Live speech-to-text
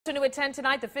To attend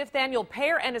tonight, the 5th annual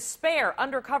Pair and a Spare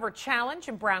Undercover Challenge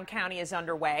in Brown County is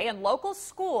underway, and local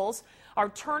schools are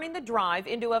turning the drive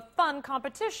into a fun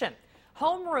competition.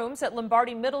 Homerooms at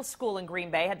Lombardi Middle School in Green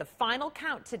Bay had the final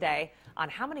count today on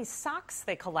how many socks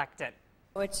they collected.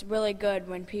 It's really good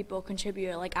when people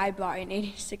contribute. Like, I bought in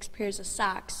 86 pairs of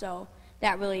socks, so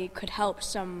that really could help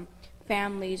some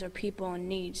families or people in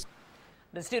need.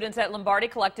 The students at Lombardi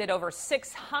collected over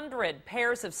 600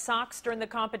 pairs of socks during the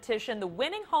competition. The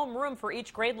winning homeroom for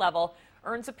each grade level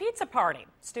earns a pizza party.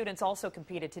 Students also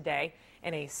competed today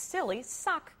in a silly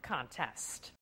sock contest.